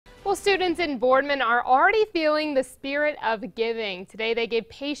Well, students in Boardman are already feeling the spirit of giving. Today, they gave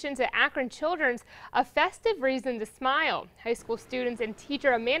patients at Akron Children's a festive reason to smile. High school students and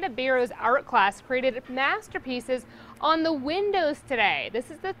teacher Amanda Bero's art class created masterpieces on the windows today.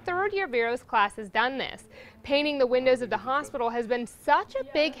 This is the third year Bero's class has done this. Painting the windows of the hospital has been such a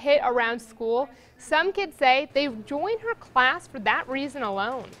big hit around school. Some kids say they joined her class for that reason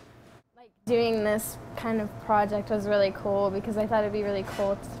alone. Doing this kind of project was really cool because I thought it'd be really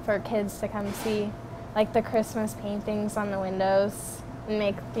cool for kids to come see like the Christmas paintings on the windows and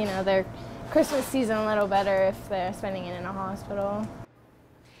make, their Christmas season a little better if they're spending it in a hospital.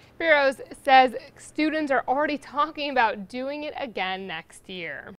 Bero says students are already talking about doing it again next year.